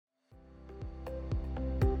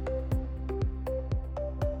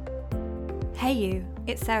Hey you,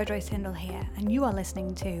 it's Sarah Joyce Hindle here, and you are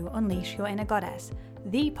listening to Unleash Your Inner Goddess,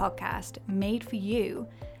 the podcast made for you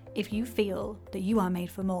if you feel that you are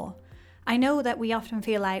made for more. I know that we often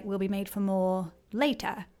feel like we'll be made for more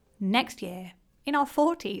later, next year, in our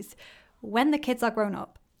 40s, when the kids are grown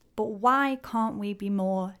up. But why can't we be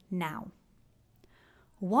more now?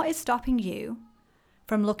 What is stopping you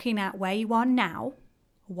from looking at where you are now,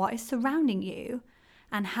 what is surrounding you,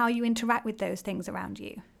 and how you interact with those things around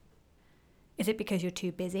you? Is it because you're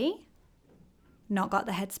too busy? Not got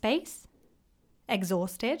the headspace?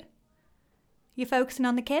 Exhausted? You're focusing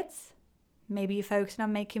on the kids? Maybe you're focusing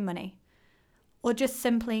on making money? Or just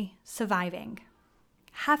simply surviving?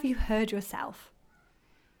 Have you heard yourself?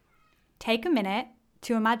 Take a minute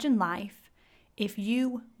to imagine life if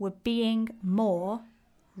you were being more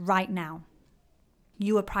right now.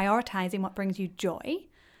 You are prioritizing what brings you joy,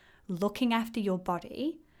 looking after your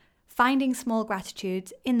body, finding small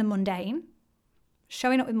gratitudes in the mundane,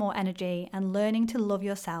 showing up with more energy, and learning to love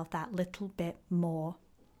yourself that little bit more.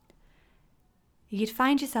 You'd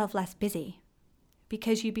find yourself less busy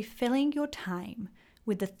because you'd be filling your time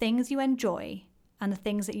with the things you enjoy and the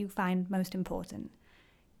things that you find most important.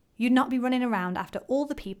 You'd not be running around after all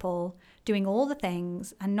the people, doing all the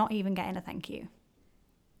things, and not even getting a thank you.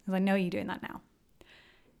 Because I know you're doing that now.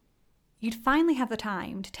 You'd finally have the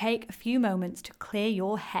time to take a few moments to clear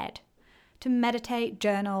your head, to meditate,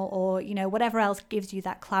 journal, or whatever else gives you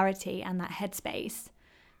that clarity and that headspace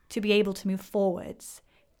to be able to move forwards,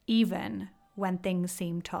 even when things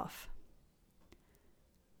seem tough.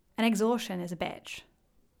 And exhaustion is a bitch.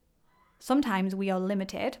 Sometimes we are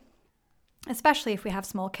limited, especially if we have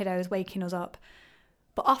small kiddos waking us up,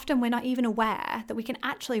 but often we're not even aware that we can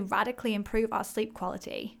actually radically improve our sleep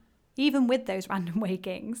quality, even with those random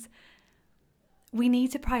wakings. We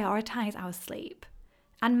need to prioritize our sleep.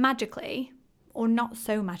 And magically, or not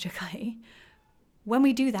so magically, when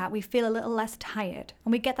we do that, we feel a little less tired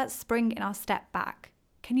and we get that spring in our step back.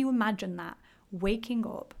 Can you imagine that? Waking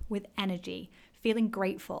up with energy, feeling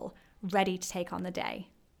grateful, ready to take on the day.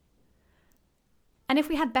 And if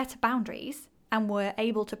we had better boundaries and were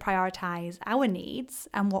able to prioritize our needs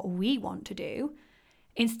and what we want to do,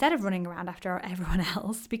 instead of running around after everyone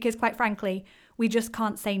else, because quite frankly, we just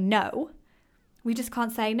can't say no. We just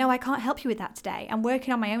can't say, no, I can't help you with that today. I'm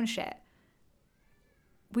working on my own shit.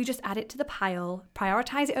 We just add it to the pile,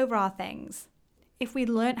 prioritize it over our things. If we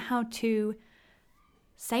learned how to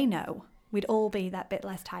say no, we'd all be that bit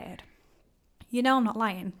less tired. I'm not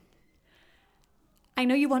lying. I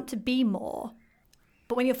know you want to be more,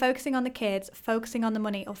 but when you're focusing on the kids, focusing on the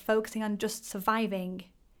money, or focusing on just surviving,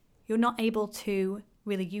 you're not able to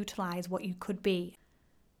really utilize what you could be.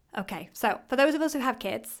 Okay, so for those of us who have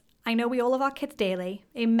kids, I know we all love our kids dearly,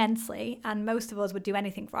 immensely, and most of us would do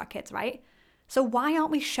anything for our kids, right? So why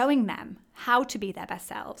aren't we showing them how to be their best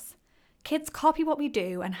selves? Kids copy what we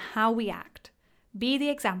do and how we act. Be the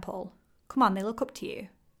example. Come on, they look up to you.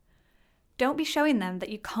 Don't be showing them that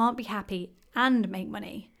you can't be happy and make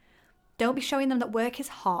money. Don't be showing them that work is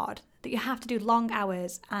hard, that you have to do long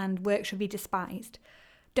hours and work should be despised.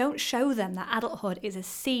 Don't show them that adulthood is a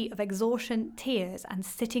sea of exhaustion, tears, and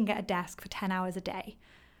sitting at a desk for 10 hours a day.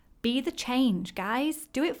 Be the change, guys.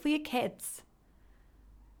 Do it for your kids.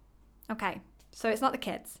 Okay, so it's not the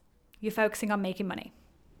kids. You're focusing on making money.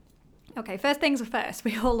 Okay, first things first.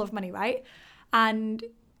 We all love money, right? And,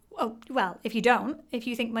 if you don't, if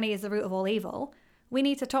you think money is the root of all evil, we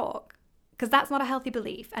need to talk. Because that's not a healthy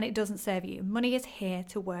belief and it doesn't serve you. Money is here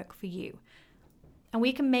to work for you. And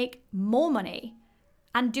we can make more money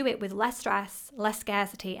and do it with less stress, less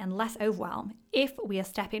scarcity, and less overwhelm if we are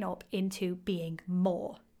stepping up into being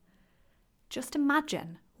more. Just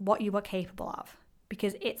imagine what you are capable of,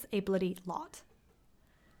 because it's a bloody lot.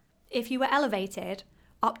 If you were elevated,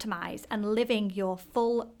 optimized, and living your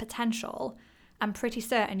full potential, I'm pretty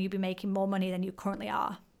certain you'd be making more money than you currently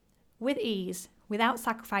are, with ease, without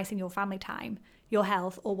sacrificing your family time, your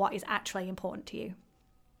health, or what is actually important to you.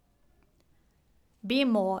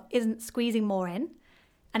 Being more isn't squeezing more in,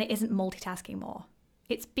 and it isn't multitasking more.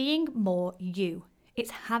 It's being more you.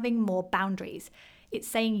 It's having more boundaries. It's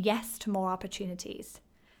saying yes to more opportunities.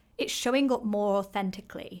 It's showing up more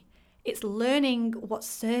authentically. It's learning what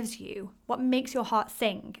serves you, what makes your heart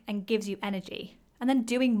sing and gives you energy, and then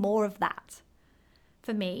doing more of that.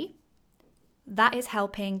 For me, that is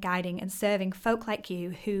helping, guiding, and serving folk like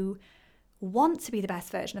you who want to be the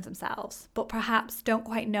best version of themselves, but perhaps don't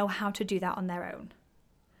quite know how to do that on their own.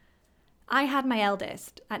 I had my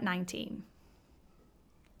eldest at 19.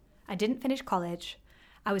 I didn't finish college.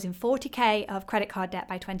 I was in 40k of credit card debt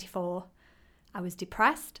by 24. I was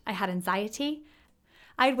depressed. I had anxiety.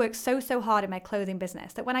 I'd worked so hard in my clothing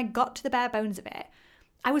business that when I got to the bare bones of it,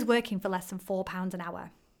 I was working for less than £4 an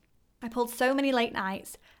hour. I pulled so many late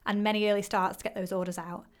nights and many early starts to get those orders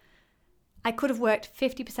out. I could have worked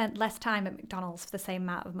 50% less time at McDonald's for the same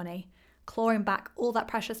amount of money, clawing back all that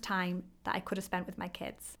precious time that I could have spent with my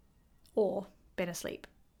kids. Or been asleep.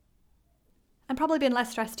 And probably been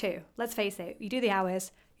less stressed too. Let's face it, you do the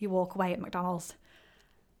hours, you walk away at McDonald's.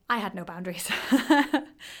 I had no boundaries.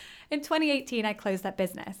 In 2018, I closed that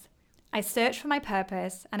business. I searched for my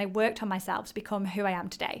purpose and I worked on myself to become who I am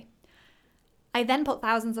today. I then put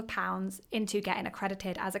thousands of pounds into getting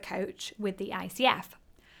accredited as a coach with the ICF.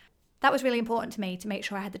 That was really important to me to make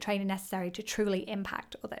sure I had the training necessary to truly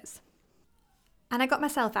impact others. And I got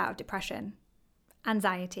myself out of depression,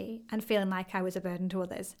 anxiety, and feeling like I was a burden to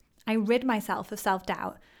others. I rid myself of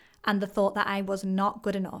self-doubt and the thought that I was not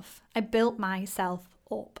good enough. I built myself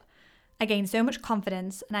up. I gained so much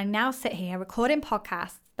confidence, and I now sit here recording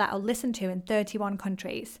podcasts that are listened to in 31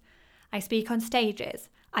 countries. I speak on stages.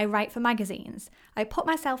 I write for magazines. I put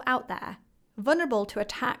myself out there, vulnerable to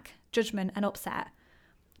attack, judgment, and upset.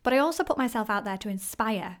 But I also put myself out there to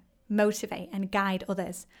inspire, motivate, and guide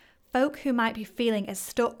others. Folk who might be feeling as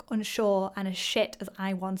stuck, unsure, and as shit as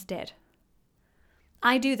I once did.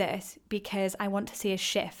 I do this because I want to see a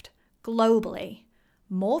shift globally.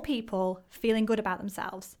 More people feeling good about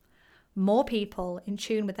themselves. More people in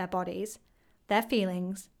tune with their bodies, their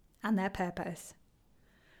feelings, and their purpose.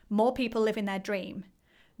 More people living their dream,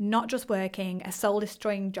 not just working a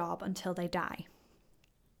soul-destroying job until they die.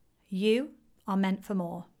 You are meant for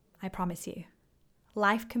more, I promise you.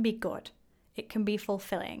 Life can be good. It can be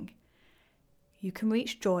fulfilling. You can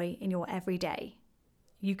reach joy in your everyday.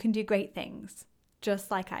 You can do great things,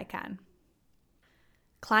 just like I can.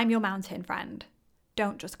 Climb your mountain, friend.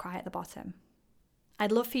 Don't just cry at the bottom.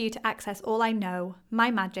 I'd love for you to access all I know, my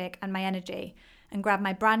magic and my energy, and grab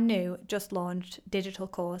my brand new, just launched digital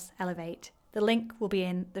course, Elevate. The link will be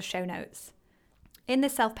in the show notes. In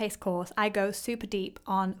this self-paced course, I go super deep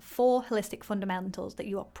on 4 holistic fundamentals that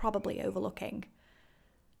you are probably overlooking.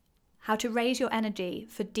 How to raise your energy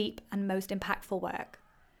for deep and most impactful work.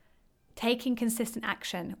 Taking consistent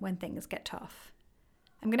action when things get tough.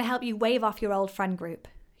 I'm going to help you wave off your old friend group.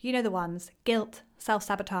 You know the ones: guilt,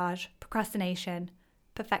 self-sabotage, procrastination,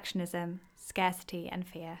 perfectionism, scarcity, and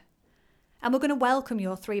fear. And we're going to welcome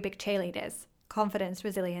your 3 big cheerleaders: confidence,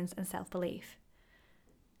 resilience, and self-belief.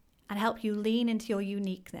 And help you lean into your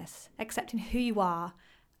uniqueness, accepting who you are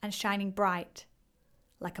and shining bright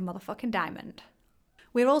like a motherfucking diamond.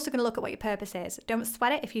 We're also going to look at what your purpose is. Don't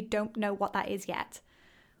sweat it if you don't know what that is yet.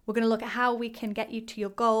 We're going to look at how we can get you to your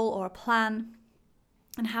goal or a plan,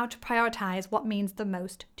 and how to prioritize what means the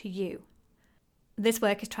most to you. This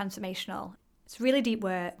work is transformational. It's really deep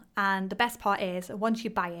work, and the best part is, once you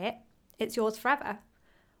buy it, it's yours forever.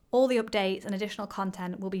 All the updates and additional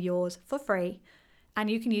content will be yours for free, and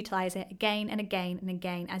you can utilize it again and again and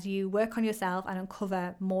again as you work on yourself and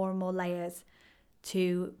uncover more and more layers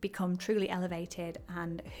to become truly elevated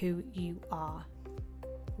and who you are.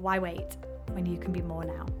 Why wait when you can be more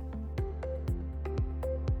now?